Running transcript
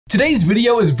Today's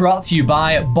video is brought to you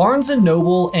by Barnes &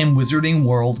 Noble and Wizarding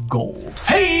World Gold.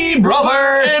 Hey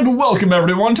brother! And welcome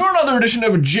everyone to another edition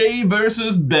of Jay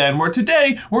vs. Ben, where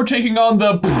today we're taking on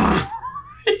the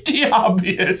pretty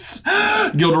obvious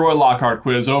Gilderoy Lockhart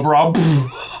quiz over on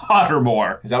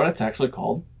Pottermore. Is that what it's actually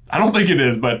called? I don't think it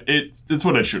is, but it's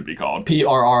what it should be called.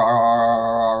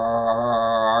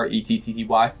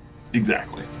 P-R-R-R-R-R-E-T-T-T-Y?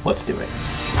 Exactly. Let's do it.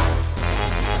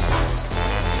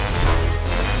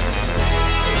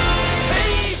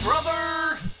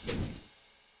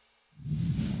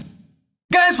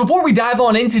 Guys, before we dive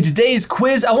on into today's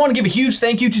quiz, I want to give a huge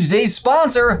thank you to today's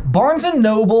sponsor, Barnes &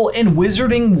 Noble and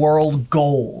Wizarding World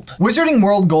Gold. Wizarding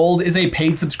World Gold is a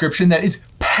paid subscription that is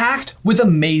packed with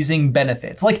amazing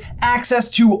benefits, like access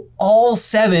to all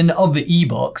 7 of the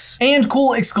ebooks, and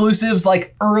cool exclusives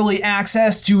like early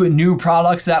access to new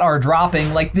products that are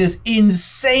dropping, like this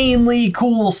insanely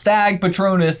cool Stag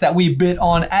Patronus that we bit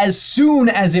on as soon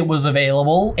as it was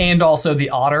available, and also the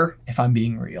Otter, if I'm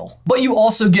being real. But you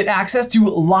also get access to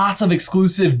lots of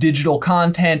exclusive digital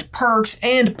content, perks,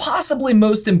 and possibly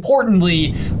most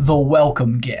importantly, the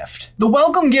welcome gift. The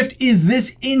welcome gift is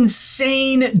this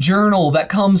insane journal that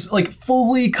comes like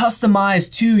fully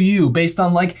customized to you based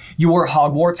on like your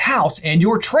Hogwarts house and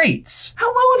your traits.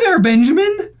 Hello there,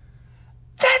 Benjamin.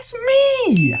 That's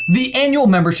me! The annual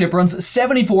membership runs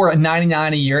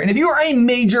 $74.99 a year, and if you are a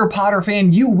major Potter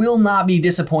fan, you will not be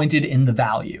disappointed in the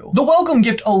value. The welcome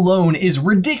gift alone is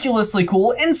ridiculously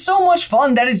cool and so much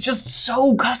fun that it's just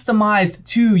so customized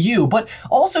to you, but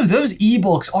also those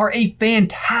ebooks are a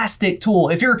fantastic tool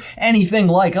if you're anything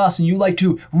like us and you like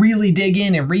to really dig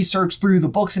in and research through the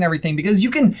books and everything, because you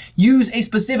can use a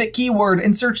specific keyword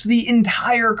and search the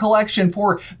entire collection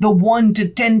for the 1 to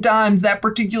 10 times that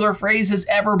particular phrase has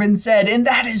ever been said, and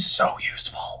that is so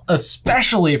useful.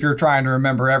 Especially if you're trying to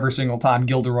remember every single time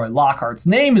Gilderoy Lockhart's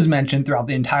name is mentioned throughout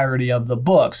the entirety of the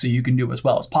book, so you can do as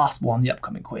well as possible on the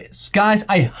upcoming quiz. Guys,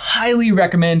 I highly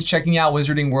recommend checking out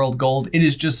Wizarding World Gold. It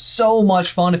is just so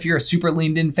much fun if you're a super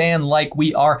leaned in fan like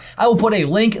we are. I will put a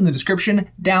link in the description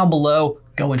down below.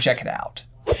 Go and check it out.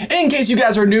 In case you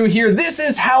guys are new here, this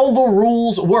is how the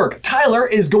rules work. Tyler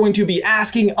is going to be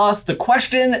asking us the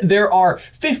question. There are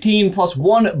 15 plus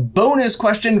 1 bonus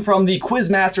question from the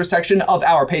Quizmaster section of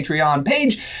our Patreon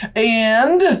page,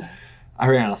 and I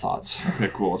ran out of thoughts. Okay,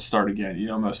 cool. Let's start again.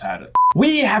 You almost had it.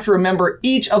 We have to remember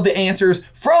each of the answers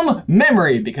from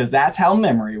memory, because that's how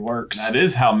memory works. That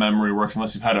is how memory works,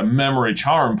 unless you've had a memory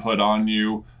charm put on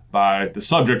you by the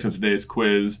subject of today's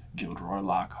quiz, Gilderoy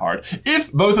Lockhart.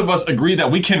 If both of us agree that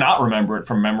we cannot remember it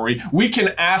from memory, we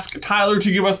can ask Tyler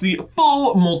to give us the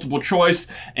full multiple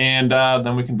choice, and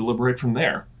then we can deliberate from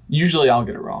there. Usually I'll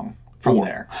get it wrong from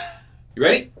there. You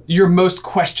ready? Your most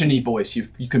question-y voice you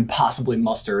can possibly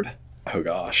mustered. Oh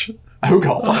gosh. Oh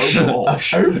gosh. Oh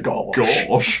gosh. Oh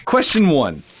gosh. Question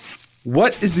 1.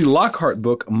 What is the Lockhart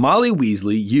book Molly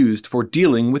Weasley used for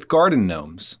dealing with garden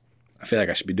gnomes? I feel like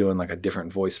I should be doing like a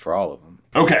different voice for all of them.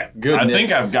 Okay, goodness. I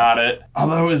think I've got it.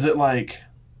 Although, is there like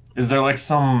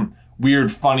some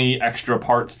weird, funny extra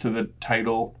parts to the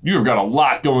title? You've got a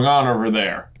lot going on over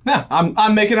there. Yeah,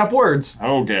 I'm making up words.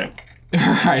 Okay.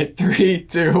 All right, 3,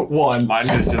 2, 1. Mine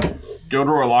is just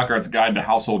Gilderoy Lockhart's Guide to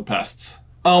Household Pests.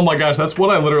 Oh my gosh, that's what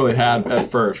I literally had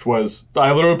at first, was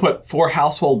I literally put 4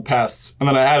 household pests, and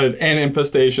then I added and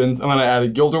infestations, and then I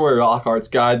added Gilderoy Lockhart's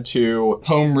Guide to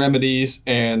Home Remedies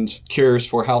and Cures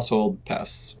for Household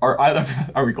Pests. Are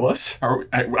we close?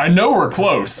 I know we're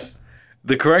close.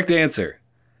 The correct answer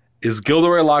is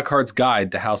Gilderoy Lockhart's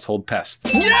Guide to Household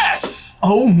Pests. Yes!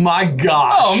 Oh my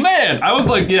gosh. Oh man! I was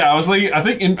like, I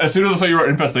think as soon as I saw you wrote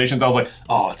infestations, I was like,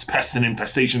 oh, it's pests and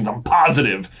infestations, I'm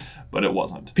positive. But it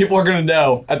wasn't. People are gonna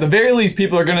know. At the very least,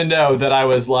 people are gonna know that I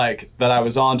was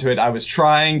onto it. I was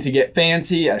trying to get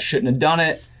fancy. I shouldn't have done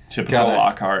it. Typical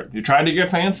Lockhart. You tried to get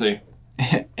fancy.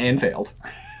 And failed.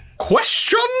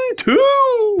 Question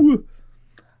 2.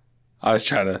 I'm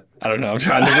trying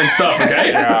different stuff,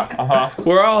 okay? Yeah,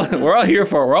 We're all here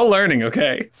for it. We're all learning,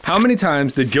 okay? How many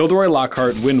times did Gilderoy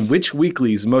Lockhart win which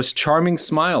weekly's Most Charming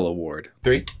Smile award?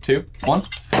 3, 2, 1.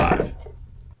 5.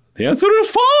 The answer is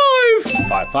 5.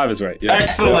 5 is right. Yeah.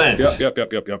 Excellent. Yep.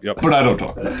 But I don't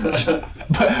talk about that.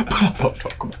 but I don't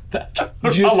talk about that. I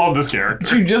love this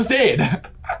character. You just did.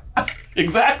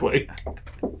 Exactly. I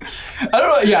don't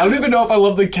know. Yeah, I don't even know if I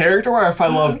love the character or if I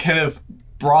love Kenneth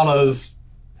Branagh's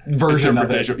version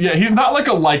of it. Yeah, he's not like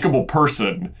a likable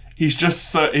person. He's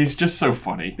just so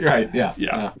funny. Right.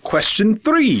 Yeah. Question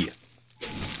 3.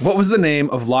 What was the name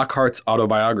of Lockhart's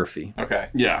autobiography? Okay.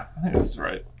 Yeah, I think this is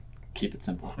right. Keep it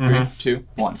simple. 3, 2,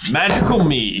 1. Magical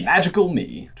Me. Magical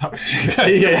Me.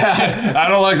 Yeah. I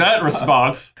don't like that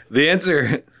response. The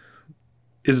answer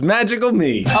is Magical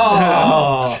Me.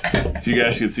 Oh. If you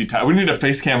guys could see Tyler, we need a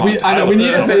face cam on Tyler. I know, we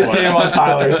need a face cam on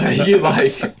Tyler so he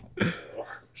like...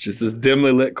 Just this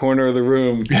dimly lit corner of the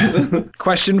room.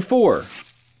 Question 4.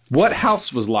 What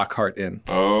house was Lockhart in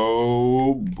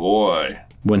Oh boy.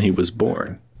 when he was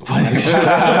born?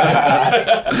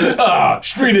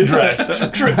 Street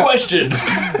address. Trick question.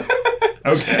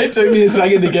 Okay. It took me a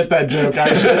second to get that joke,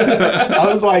 actually. I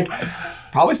was like,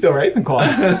 probably still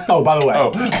Ravenclaw. Oh, by the way. Oh,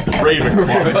 Ravenclaw.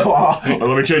 Ravenclaw. Well,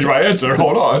 let me change my answer.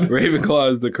 Hold on.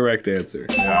 Ravenclaw is the correct answer.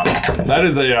 Yeah. That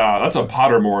is that's a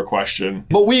Pottermore question.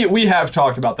 But we have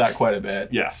talked about that quite a bit.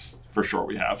 Yes, for sure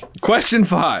we have. Question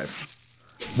 5.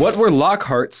 What were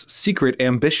Lockhart's secret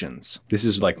ambitions? This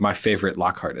is like my favorite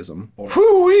Lockhartism.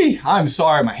 Whoo-wee! I'm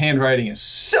sorry, my handwriting is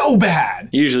so bad.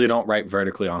 You usually don't write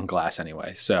vertically on glass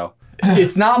anyway, so.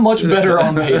 It's not much better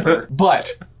on paper,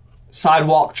 but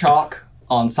sidewalk chalk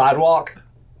on sidewalk,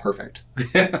 perfect.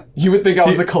 You would think I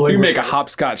was a calligrapher. You make a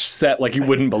hopscotch set like you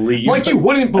wouldn't believe. Like you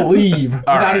wouldn't believe,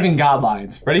 without right. even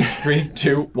guidelines. Ready? 3,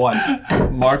 2,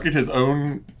 1. Market his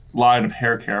own line of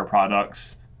hair care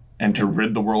products and to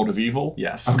rid the world of evil?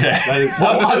 Yes. Okay.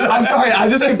 I'm sorry, I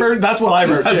just confirmed that's what I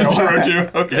wrote too. That's what you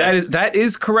wrote too? Okay. That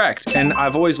is correct. And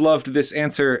I've always loved this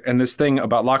answer and this thing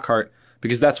about Lockhart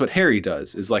because that's what Harry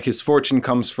does, is like his fortune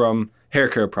comes from hair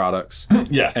care products.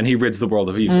 Yes. And he rids the world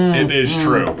of evil. It is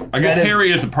true. I guess That is-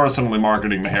 Harry isn't personally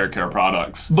marketing the hair care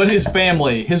products. But his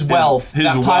family, his wealth, his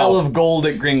that pile wealth. of gold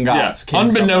at Gringotts. Yes. came from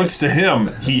Unbeknownst to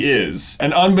him, he is.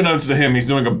 And unbeknownst to him, he's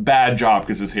doing a bad job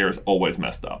because his hair is always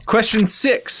messed up. Question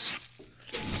 6.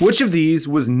 Which of these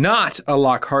was not a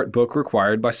Lockhart book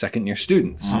required by second-year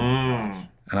students?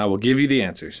 And I will give you the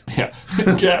answers. Yeah.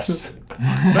 Guess.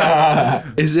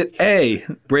 Is it A,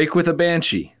 Break with a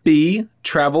Banshee, B,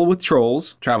 Travels with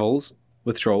Trolls,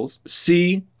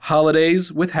 C,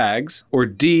 Holidays with Hags, or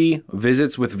D,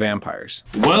 Visits with Vampires?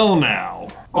 Well now,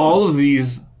 all of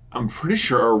these, I'm pretty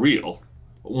sure are real.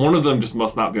 One of them just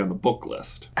must not be on the book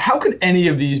list. How could any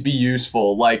of these be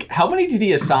useful? Like, how many did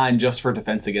he assign just for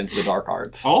Defense Against the Dark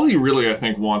Arts? All he really, I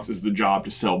think, wants is the job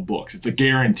to sell books. It's a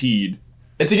guaranteed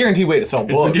It's a guaranteed way to sell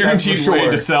books. It's a guaranteed that's for way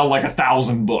sure. to sell like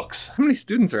 1,000 books. How many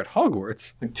students are at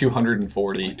Hogwarts? Like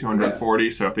 240. 240,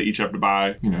 so if they each have to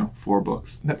buy, 4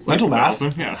 books. It's mental math.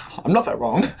 1,000, yeah. I'm not that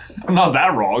wrong. I'm not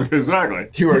that wrong, exactly.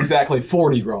 You were exactly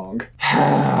 40 wrong.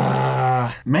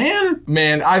 Man,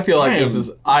 Man, I feel like this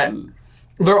is...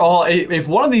 They're all... If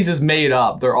one of these is made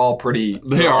up, they're all pretty...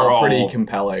 They are all pretty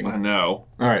compelling. I know.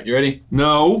 All right, you ready?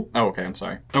 No. Oh, okay, I'm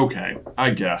sorry. Okay, I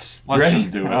guess. Let's Ready?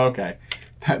 just do it. Okay.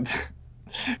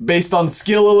 Based on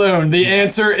skill alone, the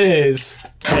answer is...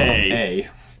 A. A.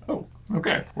 Oh,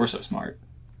 okay. We're so smart.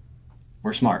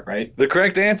 We're smart, right? The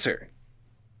correct answer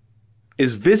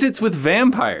is Visits with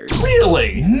Vampires.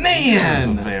 Really?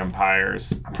 Man!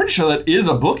 Vampires. I'm pretty sure that is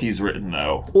a book he's written,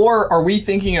 though. Or are we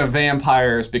thinking of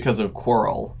vampires because of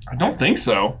Quirrell? I don't think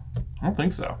so. I don't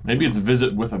think so. Maybe it's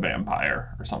Visit with a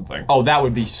Vampire or something. Oh, that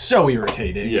would be so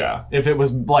irritating. Yeah. If it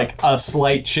was like a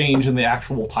slight change in the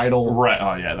actual title. Right.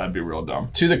 Oh, yeah, that'd be real dumb.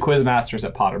 To the Quizmasters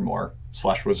at Pottermore /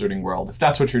 Wizarding World. If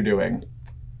that's what you're doing,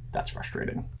 that's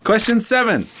frustrating. Question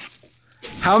 7.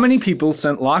 How many people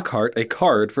sent Lockhart a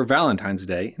card for Valentine's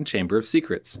Day in Chamber of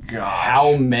Secrets? Gosh.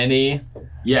 How many?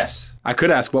 Yes. I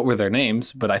could ask what were their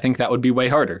names, but I think that would be way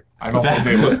harder. I don't think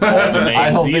they list all the names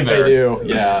I don't think either. they do.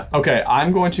 Yeah. Okay,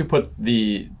 I'm going to put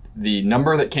the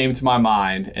number that came to my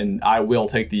mind, and I will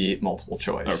take the multiple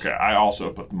choice. Okay, I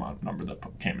also put the number that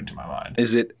came into my mind.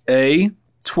 Is it A,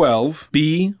 12,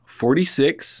 B,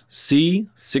 46, C,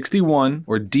 61,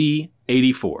 or D,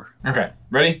 84? Okay,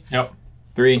 ready? Yep.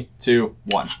 3, 2,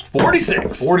 1.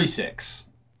 46. 46.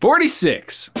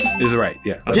 46 is right,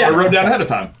 yeah. That's Yeah. what I wrote down ahead of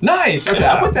time. Nice. Okay,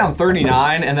 Yeah. I put down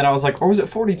 39, and then I was like, or was it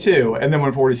 42? And then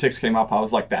when 46 came up, I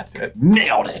was like, that's it.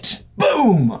 Nailed it.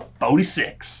 Boom!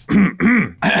 46.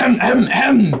 And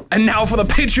now for the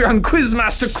Patreon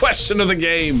Quizmaster question of the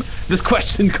game. This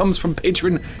question comes from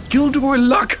patron Gilderoy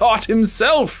Lockhart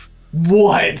himself.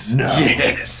 What? No.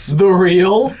 Yes. The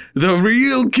real? The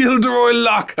real Gilderoy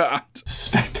Lockhart.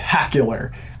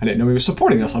 Spectacular. I didn't know he was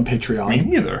supporting us on Patreon. Me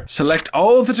neither. Select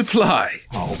all that apply.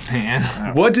 Oh,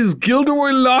 man. What is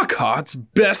Gilderoy Lockhart's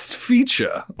best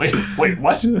feature? Wait,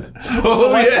 what?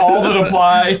 Select yeah. all that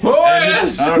apply. Oh, and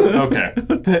yes. Okay.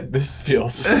 This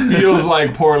feels... Feels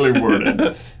like poorly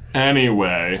worded.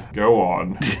 Anyway, go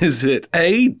on. Is it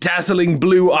A, dazzling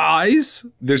blue eyes?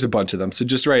 There's a bunch of them, so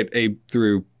just write A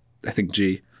through, I think,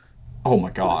 G. Oh,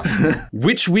 my gosh.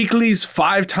 Witch Weekly's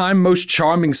 5-time most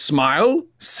charming smile?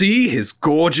 C, his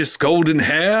gorgeous golden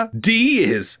hair? D,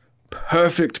 his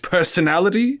perfect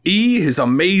personality. E, his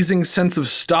amazing sense of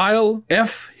style.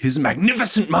 F, his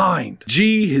magnificent mind.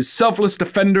 G, his selfless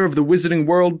defender of the wizarding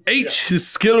world. H, his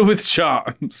skill with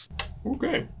charms.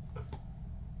 Okay.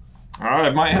 All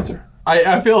right, my answer.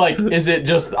 I feel like, is it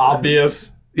just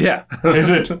obvious? Yeah. Is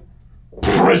it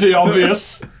pretty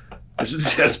obvious?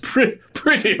 That's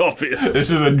pretty obvious.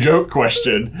 This is a joke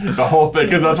question, the whole thing,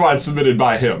 because that's why it's submitted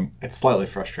by him. It's slightly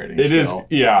frustrating. It is,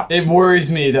 yeah. It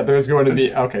worries me that there's going to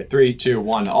be, okay, 3, 2,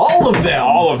 1, all of them.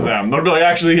 All of them. They'll be like,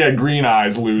 actually, he had green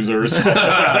eyes, losers.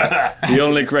 The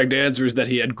only correct answer is that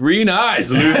he had green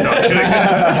eyes. Loser. No, I'm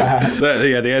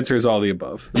kidding. Yeah, the answer is all the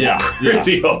above. Yeah.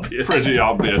 Pretty obvious. Pretty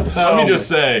obvious. Let me just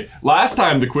say, last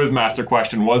time the Quizmaster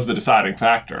question was the deciding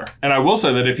factor. And I will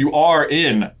say that if you are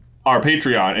in our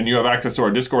Patreon and you have access to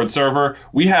our Discord server,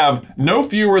 we have no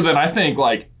fewer than, I think,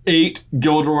 like 8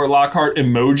 Gilderoy Lockhart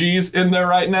emojis in there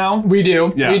right now. We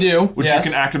do. Yes. We do. Which yes.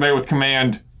 you can activate with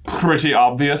command pretty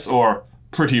obvious or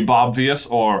pretty bobvious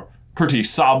or pretty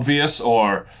sobvious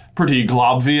or pretty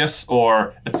globvious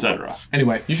or etc.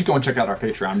 Anyway, you should go and check out our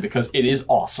Patreon because it is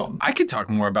awesome. I could talk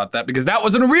more about that because that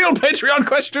wasn't a real Patreon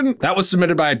question. That was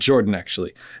submitted by Jordan,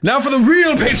 actually. Now for the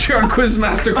real Patreon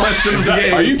Quizmaster question of the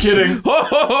game. Are you kidding?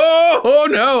 Oh,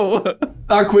 no.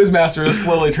 Our Quizmaster is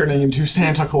slowly turning into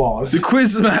Santa Claus.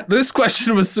 This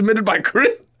question was submitted by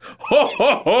Chris.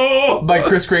 By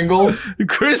Chris Kringle.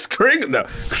 Chris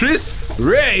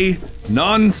Ray,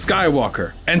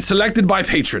 non-Skywalker, and selected by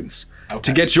patrons. Okay.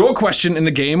 To get your question in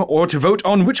the game or to vote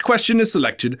on which question is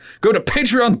selected, go to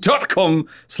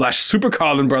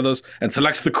patreon.com/SuperCarlinBrothers and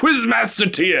select the Quizmaster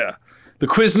tier. The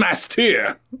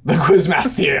Quizmaster. The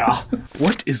Quizmaster.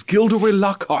 What is Gilderoy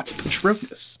Lockhart's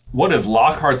Patronus? What is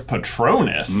Lockhart's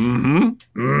Patronus?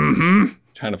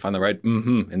 Trying to find the right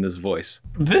in this voice.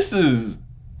 This is,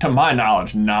 to my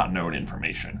knowledge, not known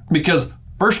information. Because,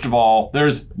 first of all,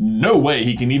 there's no way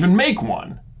he can even make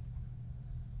one.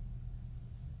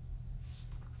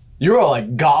 You're all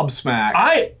like gobsmacked.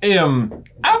 I am,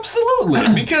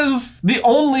 absolutely, because the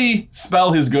only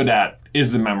spell he's good at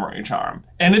is the memory charm.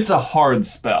 And it's a hard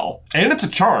spell. And it's a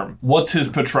charm. What's his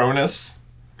Patronus?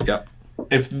 Yep.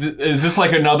 Is this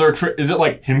like another is it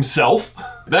like himself?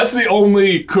 That's the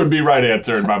only could be right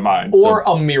answer in my mind. Or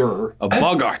a mirror. A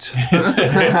boggart.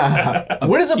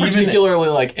 What is a particularly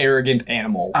like arrogant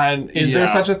animal? Is there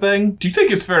such a thing? Do you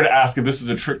think it's fair to ask if this is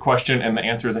a trick question and the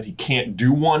answer is that he can't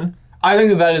do one? I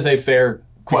think that is a fair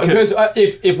question. Because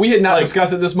if we had not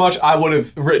discussed it this much, I would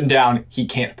have written down he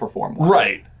can't perform one.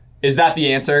 Right. Is that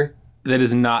the answer? That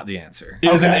is not the answer.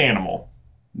 It is an animal.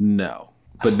 No.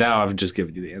 But now I've just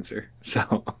given you the answer.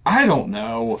 So I don't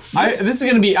know. This is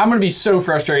gonna be. I'm gonna be so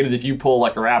frustrated if you pull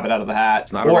like a rabbit out of the hat.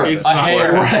 It's not or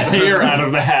a hair out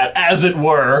of the hat, as it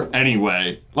were.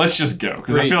 Anyway, let's just go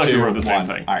because I feel like we wrote the same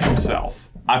thing. All right, himself.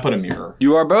 I put a mirror.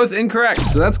 You are both incorrect,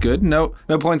 so that's good. No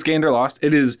points gained or lost.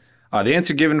 It is. The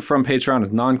answer given from Patreon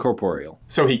is non-corporeal.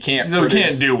 So he can't. So he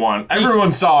can't do one.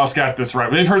 Everyone saw us got this right.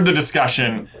 They've heard the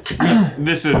discussion.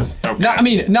 This is okay. No, I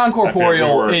mean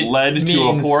non-corporeal. It led to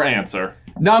a poor answer.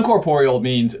 Non-corporeal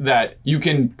means that you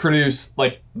can produce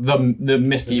like the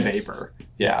misty vapor.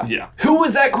 Yeah. Yeah. Who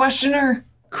was that questioner?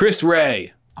 Chris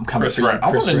Ray. I'm coming Chris Ray. I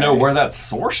want to know where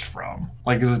that's sourced from.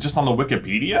 Like, is it just on the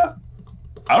Wikipedia?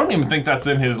 I don't even think that's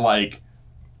in his like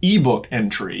ebook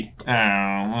entry.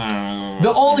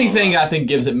 The only thing I think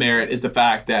gives it merit is the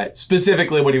fact that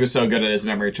specifically what he was so good at is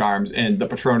memory charms, and the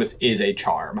Patronus is a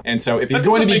charm. And so if he's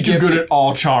going to be good at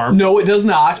all charms, no, it does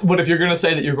not. But if you're going to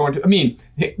say that you're going to, I mean,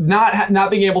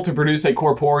 not being able to produce a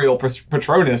corporeal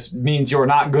Patronus means you're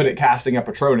not good at casting a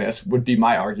Patronus would be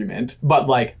my argument. But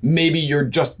like maybe you're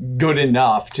just good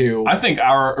enough to. I think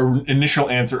our initial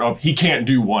answer of he can't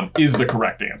do one is the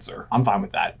correct answer. I'm fine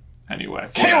with that. Anyway,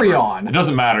 carry on. It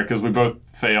doesn't matter because we both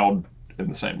failed in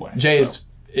the same way. Jay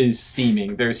is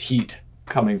steaming. There's heat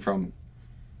coming from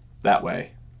that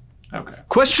way. Okay.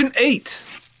 Question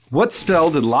 8. What spell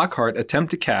did Lockhart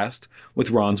attempt to cast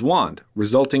with Ron's wand,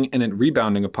 resulting in it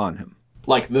rebounding upon him?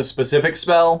 Like the specific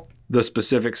spell? The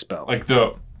specific spell. Like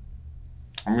the...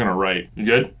 I'm gonna write. You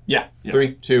good? Yeah.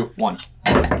 3, 2, 1.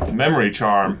 Memory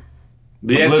charm.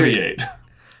 The Obliviate.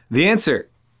 The answer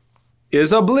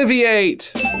is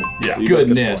Obliviate. Yeah.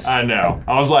 Goodness. I know.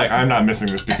 I was like, I'm not missing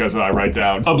this because I write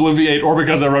down Obliviate or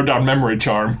because I wrote down Memory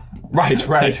Charm. Right.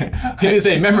 It is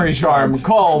a memory charm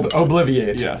called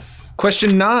Obliviate. Yes.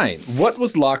 Question 9. What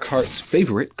was Lockhart's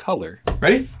favorite color?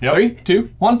 Ready? Yep. 3, 2,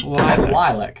 1.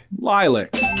 Lilac.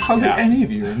 Lilac. How could any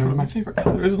of you remember my favorite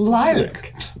color is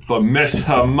lilac? But Miss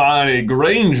Hermione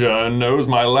Granger knows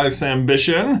my life's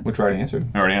ambition. Which I already answered.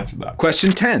 I already answered that.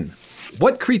 Question 10.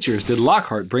 What creatures did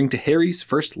Lockhart bring to Harry's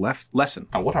first lesson?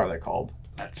 What are they called?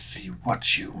 Let's see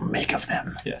what you make of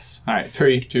them. Yes. All right,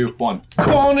 3, 2, 1.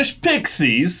 Cornish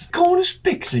pixies. Cornish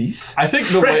pixies. I think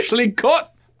the way... Freshly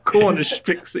caught Cornish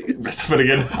pixies. Mr.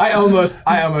 Finnegan. I almost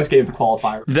gave the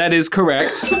qualifier. That is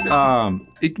correct.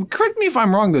 Correct me if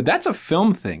I'm wrong, though. That's a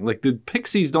film thing. Like, the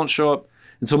pixies don't show up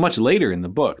until much later in the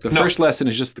book. The first lesson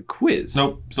is just the quiz.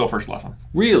 Nope, still first lesson.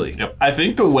 Really? Yep. I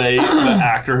think the way the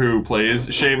actor who plays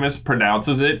Seamus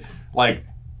pronounces it, like,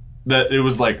 that it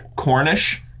was like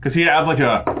Cornish, because he adds like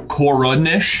a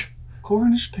Cornish.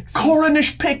 Cornish pixies.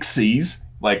 Cornish pixies.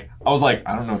 Like, I was like,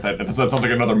 I don't know if that sounds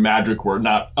like another magic word,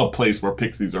 not a place where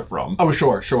pixies are from. Oh,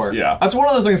 sure. Yeah. That's one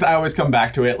of those things I always come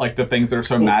back to it, like the things that are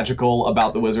so magical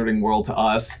about the wizarding world to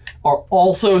us are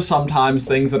also sometimes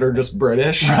things that are just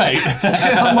British. Right.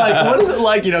 And I'm like, what is it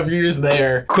like, if you're just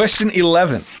there? Question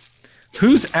 11.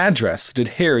 Whose address did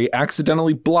Harry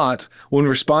accidentally blot when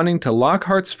responding to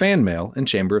Lockhart's fan mail in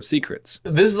Chamber of Secrets?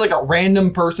 This is like a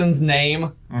random person's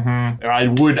name. And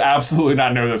I would absolutely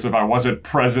not know this if I wasn't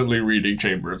presently reading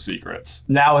Chamber of Secrets.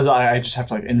 Now I just have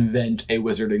to like invent a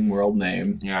wizarding world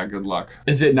name. Yeah, good luck.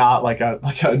 Is it not like a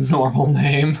normal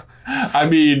name? I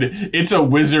mean, it's a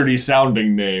wizardy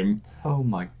sounding name, Oh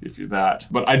my. if you're that.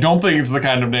 But I don't think it's the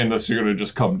kind of name that's gonna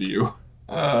just come to you.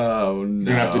 Oh no.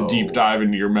 You're gonna have to deep dive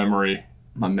into your memory.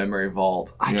 My memory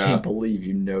vault. I can't believe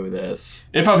you know this.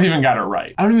 If I've even got it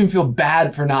right. I don't even feel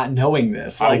bad for not knowing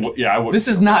this. Like, I would. this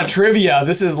is not trivia.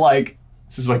 This is like.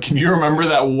 This is like, can you remember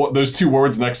that those two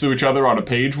words next to each other on a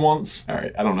page once? All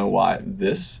right. I don't know why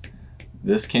this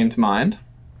came to mind.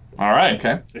 All right.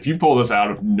 Okay. If you pull this out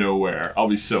of nowhere, I'll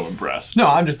be so impressed. No,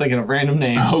 I'm just thinking of random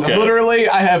names. Okay. Literally,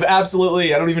 I have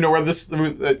absolutely. I don't even know where this.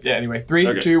 Yeah. Anyway,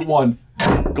 3, 2, 1.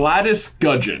 Gladys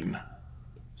Gudgeon.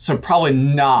 So probably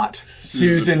not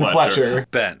Susan Fletcher.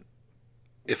 Ben,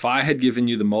 if I had given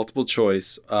you the multiple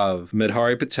choice of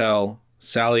Midhari Patel,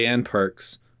 Sally Ann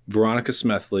Perks, Veronica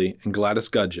Smethly, and Gladys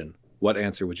Gudgeon, what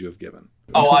answer would you have given?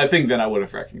 Oh, I think then I would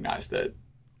have recognized it.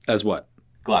 As what?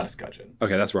 Gladys Gudgeon.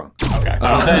 Okay, that's wrong. Okay.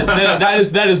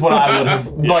 That is what I would have.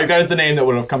 Like, that is the name that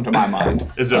would have come to my mind.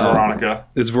 Is it Veronica?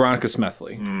 It's Veronica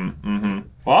Smethly.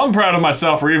 Well, I'm proud of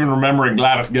myself for even remembering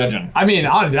Gladys Gudgeon. I mean,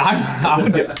 honestly,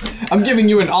 I'm giving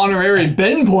you an honorary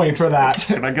Ben point for that.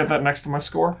 Can I get that next to my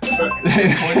score?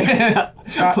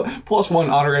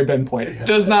 +1 honorary Ben point.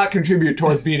 Does not contribute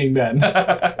towards beating Ben.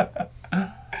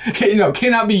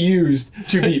 Cannot be used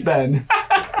to beat Ben.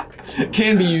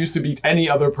 Can be used to beat any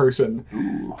other person.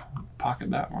 Ooh,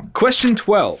 pocket that one. Question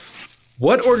 12.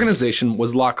 What organization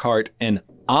was Lockhart an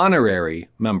honorary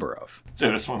member of? I'd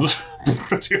say this one's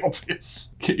pretty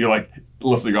obvious. You're like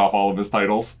listing off all of his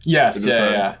titles. Yes,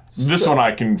 yeah. This one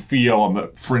I can feel on the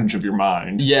fringe of your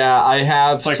mind. Yeah, I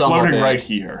have. It's like floating right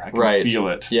here. I can feel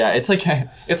it. Yeah, it's like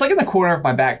in the corner of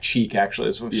my back cheek. Actually,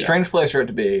 it's a strange place for it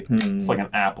to be. It's like an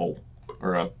apple.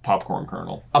 Or a popcorn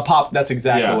kernel. A pop, that's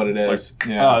exactly what it is.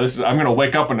 Like, I'm gonna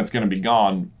wake up and it's gonna be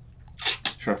gone.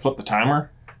 Should I flip the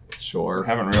timer? Sure. We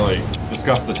haven't really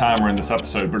discussed the timer in this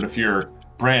episode, but if you're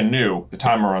brand new, the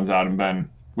timer runs out and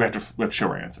Ben, we have to show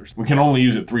our answers. We can only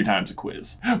use it 3 times a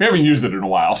quiz. We haven't used it in a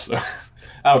while, so.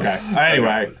 Okay.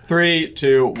 Anyway, 3,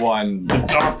 2, 1. The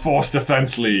Dark Force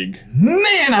Defense League.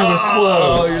 Man, I was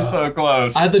close. Oh, you're so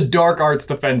close. I had the Dark Arts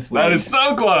Defense League. That is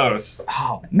so close.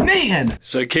 Oh, man.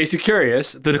 So in case you're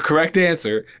curious, the correct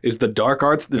answer is the Dark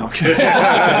Arts... No,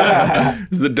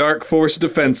 is the Dark Force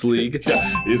Defense League.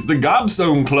 Is the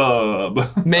Gobstone Club.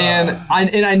 Man,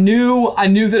 I knew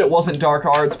that it wasn't Dark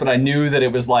Arts, but I knew that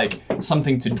it was like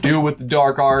something to do with the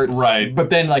Dark Arts. Right.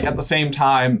 But then like at the same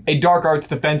time, a Dark Arts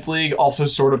Defense League also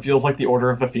sort of feels like the Order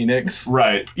of the Phoenix.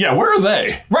 Right. Yeah, where are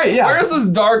they? Right, yeah. Where is this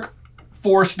Dark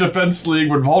Force Defense League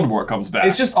when Voldemort comes back?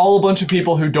 It's just all a bunch of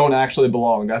people who don't actually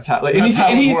belong. That's how. Like, That's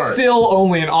and he's works. still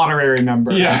only an honorary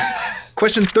member. Yeah.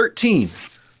 Question 13.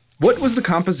 What was the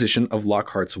composition of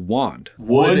Lockhart's wand?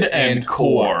 Wood and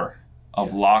core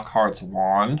of Lockhart's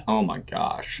wand. Oh my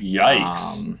gosh.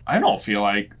 Yikes. I don't feel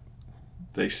like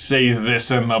they say this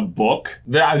in the book.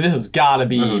 This has got to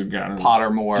be This has gotta be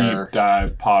Pottermore. Deep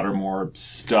dive Pottermore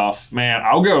stuff. Man,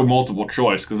 I'll go multiple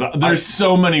choice because there's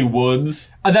so many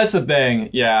woods. That's the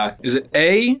thing. Yeah. Is it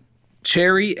A,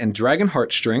 cherry and dragon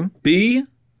heartstring, B,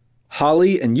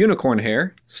 holly and unicorn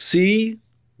hair, C,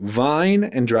 vine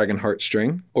and dragon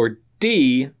heartstring, or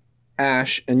D,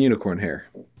 ash and unicorn hair?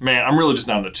 Man, I'm really just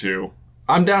down to 2.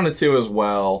 I'm down to 2 as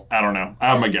well. I don't know. I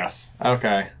have my guess.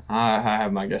 Okay. I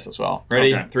have my guess as well.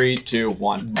 Ready? Okay. 3, 2,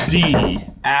 1. D.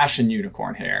 Ash and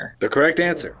unicorn hair. The correct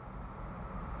answer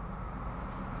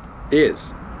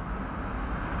is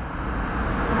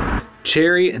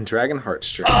Cherry and Dragon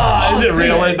Heartstring. Is it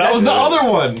really? That was the other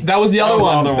one. That was the other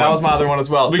one. other That one. was my other one as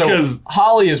well. Because- so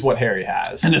Holly is what Harry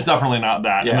has. And it's definitely not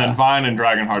that. Yeah. And then Vine and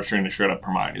Dragon Heartstring is straight up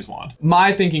Hermione's wand.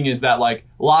 My thinking is that like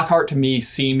Lockhart to me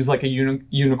seems like a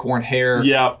unicorn hair.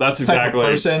 Yeah, that's type of exactly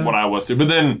person. what I was too. But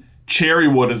then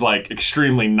Cherrywood is like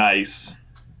extremely nice.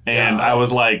 And Yeah. I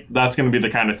was like, that's going to be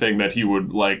the kind of thing that he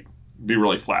would like be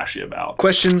really flashy about.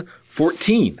 Question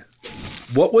 14.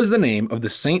 What was the name of the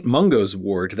St. Mungo's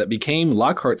ward that became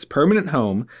Lockhart's permanent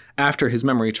home after his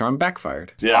memory charm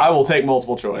backfired? Yeah. I will take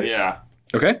multiple choice. Yeah.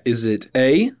 Okay. Is it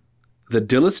A, the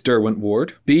Dillis Derwent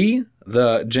ward, B,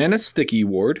 the Janice Thickey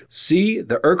ward, C,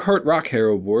 the Urquhart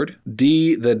Rockharrow ward,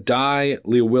 D, the Di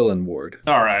Llewellyn ward?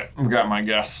 All right. I've got my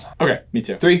guess. Okay, me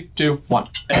too. 3, 2, 1.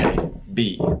 A,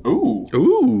 B. Ooh.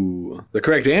 Ooh. The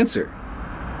correct answer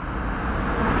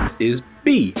is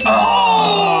B.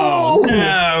 Oh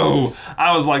no!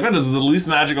 I was like, that is the least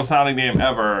magical sounding name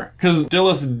ever. Because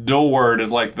Dillis Dilward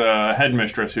is like the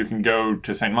headmistress who can go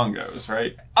to St. Mungo's,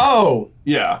 right? Oh,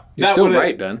 Yeah. You're that still would've-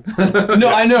 right, Ben. no,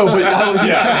 I know, but I was,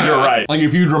 Yeah, you're right. Like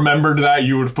if you'd remembered that,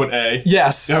 you would have put A.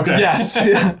 Yes. Okay. Yes.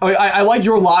 I like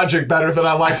your logic better than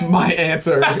I like my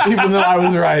answer, even though I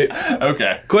was right.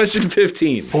 Okay. Question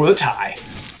 15. For the tie.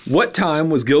 What time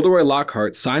was Gilderoy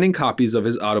Lockhart signing copies of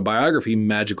his autobiography,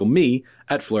 Magical Me,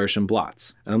 at Flourish and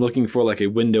Blots? And I'm looking for like a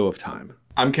window of time.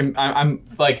 I'm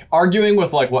like arguing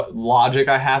with like what logic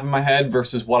I have in my head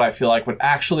versus what I feel like would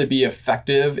actually be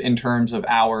effective in terms of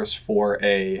hours for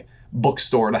a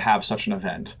bookstore to have such an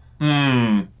event.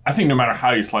 I think no matter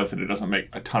how you slice it, it doesn't make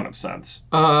a ton of sense.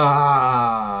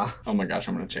 Oh my gosh,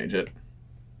 I'm gonna change it.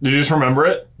 Did you just remember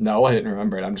it? No, I didn't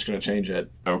remember it. I'm just gonna change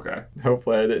it. Okay.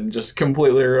 Hopefully I didn't just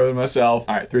completely ruin myself.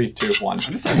 All right, 3, 2, 1. I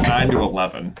just said 9 to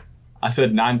 11. I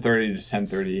said 9:30 to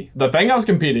 10:30. The thing I was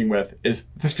competing with is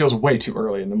this feels way too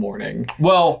early in the morning.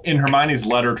 Well, in Hermione's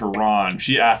letter to Ron,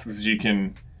 she asks if she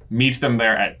can meet them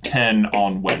there at 10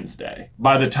 on Wednesday.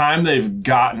 By the time they've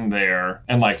gotten there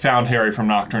and like found Harry from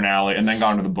Nocturne Alley and then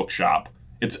gone to the bookshop,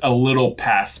 it's a little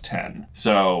past 10.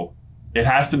 So it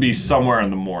has to be somewhere in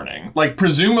the morning. Like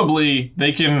presumably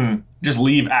they can just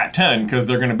leave at 10 because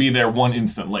they're going to be there one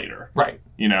instant later. Right.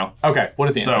 You know? Okay, what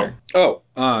is the So- answer?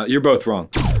 Oh, you're both wrong.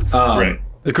 Right.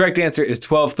 The correct answer is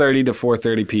 12:30 to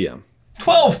 4:30 p.m.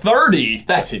 12:30?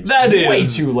 That seems That is way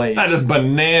too late. That is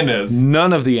bananas.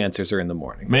 None of the answers are in the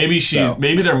morning. Maybe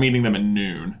they're meeting them at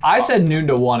noon. I said noon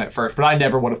to 1 at first, but I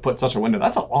never would have put such a window.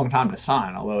 That's a long time to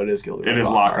sign, although it is Gilderoy. It is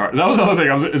Lockhart. That was the other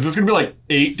thing. Is this gonna be like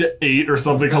 8 to 8 or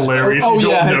something hilarious? Oh, you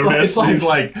yeah, don't it's like- notice. it's like- He's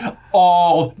like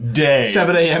all day.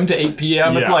 7 a.m. to 8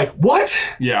 p.m. It's Yeah. like, what?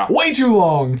 Yeah. Way too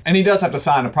long. And he does have to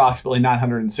sign approximately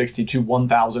 960 to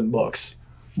 1,000 books.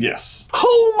 Yes.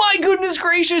 Oh my goodness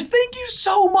gracious, thank you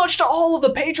so much to all of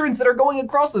the patrons that are going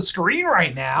across the screen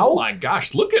right now. Oh my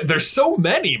gosh, look at there's so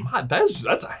many. My, that's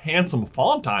a handsome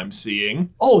font I'm seeing.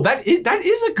 Oh, that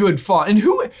is a good font. And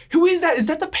who is that? Is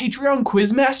that the Patreon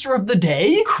Quizmaster of the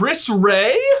day? Chris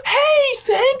Ray? Hey,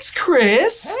 thanks,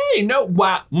 Chris. Hey, no,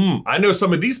 wow. I know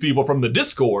some of these people from the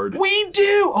Discord. We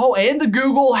do. Oh, and the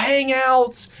Google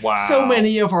Hangouts. Wow. So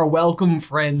many of our welcome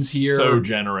friends here. So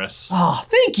generous. Oh,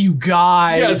 thank you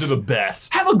guys. You guys are the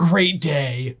best. Have a great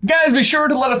day. Guys, be sure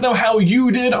to let us know how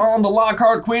you did on the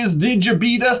Lockhart quiz. Did you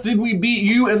beat us? Did we beat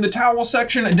you in the towel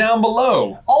section down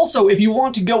below? Also, if you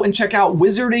want to go and check out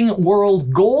Wizarding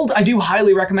World Gold, I do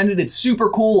highly recommend it. It's super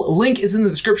cool. Link is in the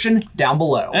description down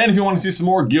below. And if you want to see some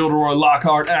more Gilderoy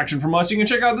Lockhart action from us, you can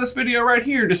check out this video right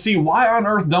here to see why on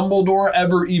earth Dumbledore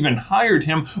ever even hired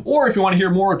him. Or if you want to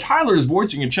hear more of Tyler's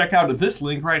voice, you can check out this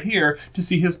link right here to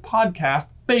see his podcast,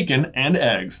 Bacon and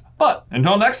Eggs. But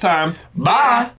until next time, Bye!